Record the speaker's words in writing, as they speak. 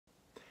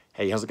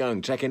Hey, how's it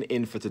going? Checking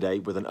in for today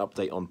with an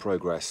update on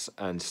progress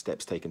and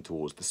steps taken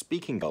towards the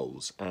speaking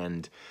goals.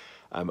 And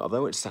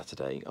although it's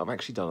Saturday, I've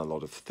actually done a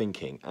lot of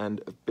thinking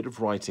and a bit of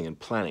writing and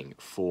planning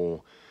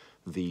for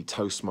the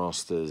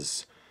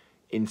Toastmasters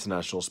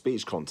International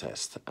Speech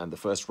Contest. And the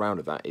first round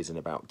of that is in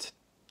about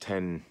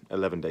 10,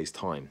 11 days'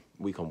 time,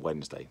 week on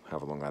Wednesday,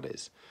 however long that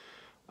is.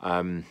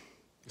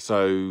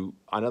 So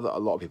I know that a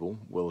lot of people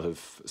will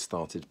have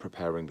started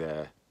preparing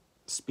their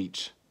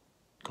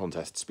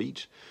contest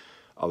speech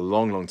a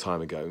long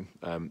time ago.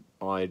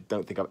 I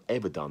don't think I've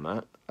ever done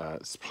that.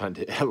 Planned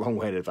it a long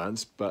way in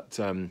advance, but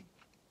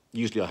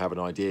usually I have an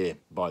idea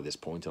by this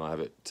point and I have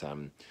it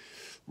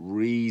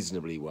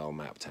reasonably well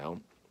mapped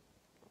out.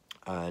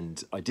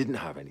 And I didn't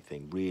have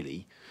anything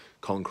really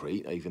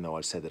concrete, even though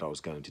I said that I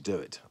was going to do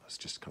it. I was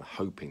just kind of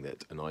hoping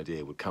that an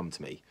idea would come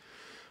to me.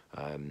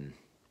 And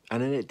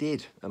then it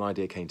did. An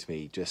idea came to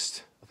me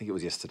just, I think it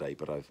was yesterday,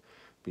 but I've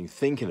been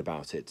thinking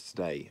about it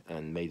today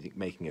and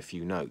making a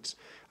few notes.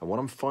 And what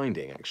I'm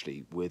finding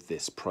actually with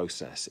this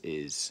process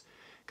is,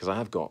 because I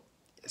have got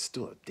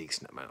still a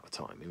decent amount of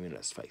time. I mean,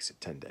 let's face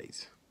it, 10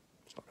 days.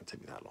 It's not going to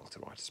take me that long to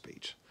write a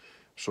speech.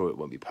 I'm sure it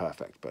won't be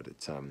perfect, but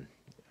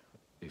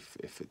if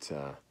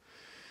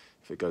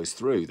it goes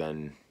through,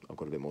 then I've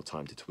got a bit more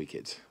time to tweak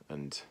it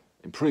and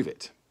improve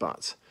it.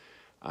 But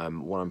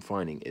what I'm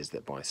finding is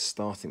that by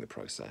starting the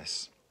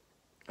process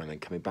and then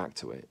coming back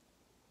to it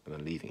and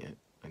then leaving it,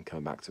 and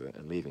coming back to it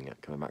and leaving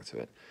it, coming back to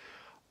it,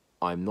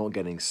 I'm not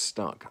getting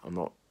stuck. I'm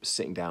not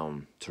sitting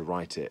down to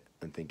write it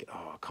and thinking,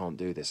 oh, I can't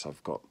do this. I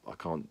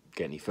can't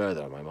get any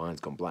further. My mind's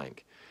gone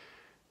blank.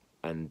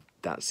 And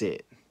that's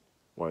it.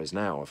 Whereas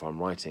now, if I'm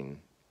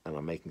writing and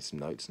I'm making some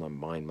notes and I'm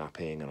mind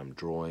mapping and I'm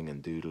drawing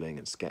and doodling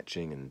and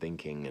sketching and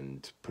thinking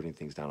and putting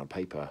things down on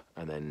paper,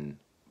 and then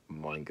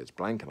my mind goes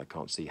blank and I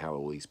can't see how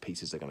all these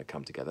pieces are going to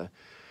come together,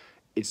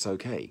 it's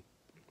okay,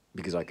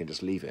 because I can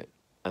just leave it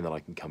and then I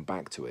can come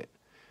back to it.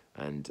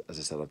 And as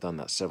I said, I've done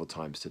that several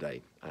times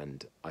today,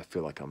 and I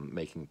feel like I'm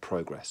making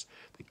progress.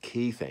 The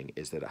key thing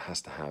is that it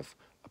has to have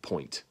a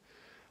point,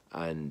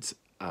 and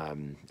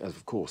as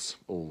of course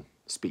all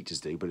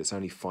speeches do, but it's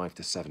only 5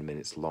 to 7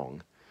 minutes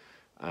long,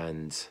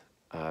 and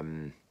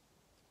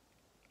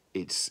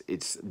it's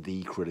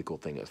the critical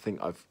thing. I think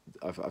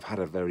I've had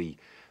a very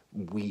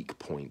weak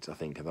point, I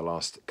think, in the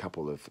last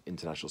couple of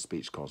international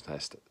speech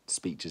contest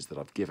speeches that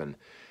I've given.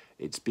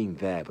 It's been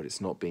there, but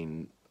it's not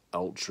been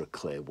ultra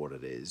clear what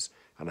it is,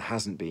 and it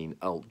hasn't been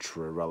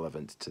ultra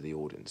relevant to the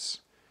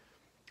audience,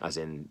 as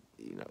in,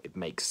 it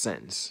makes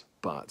sense,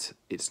 but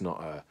it's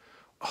not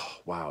oh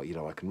wow,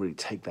 I can really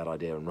take that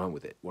idea and run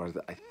with it. Whereas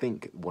I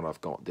think what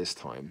I've got this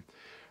time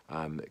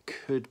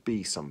could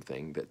be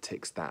something that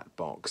ticks that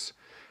box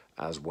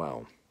as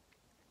well.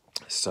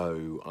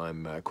 So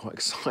I'm quite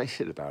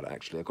excited about it,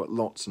 actually. I've got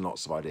lots and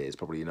lots of ideas,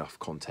 probably enough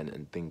content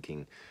and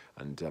thinking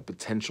and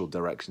potential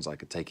directions I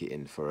could take it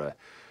in for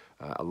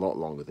a lot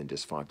longer than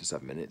just 5 to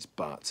 7 minutes,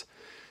 but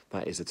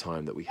that is the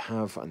time that we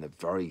have, and they're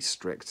very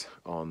strict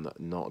on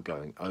not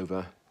going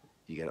over.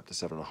 You get up to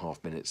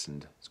 7.5 minutes,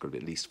 and it's got to be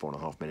at least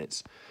 4.5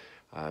 minutes.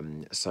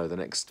 So the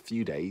next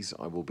few days,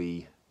 I will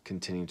be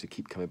continuing to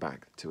keep coming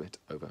back to it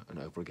over and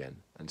over again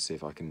and see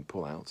if I can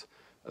pull out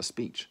a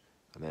speech,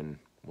 and then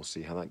we'll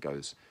see how that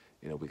goes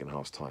in a week and a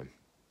half's time.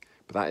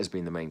 But that has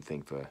been the main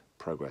thing for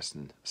progress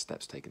and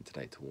steps taken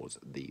today towards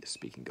the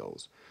speaking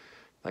goals.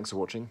 Thanks for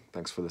watching,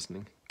 thanks for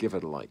listening, give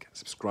it a like,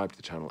 subscribe to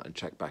the channel, and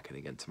check back in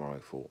again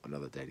tomorrow for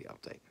another daily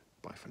update.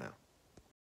 Bye for now.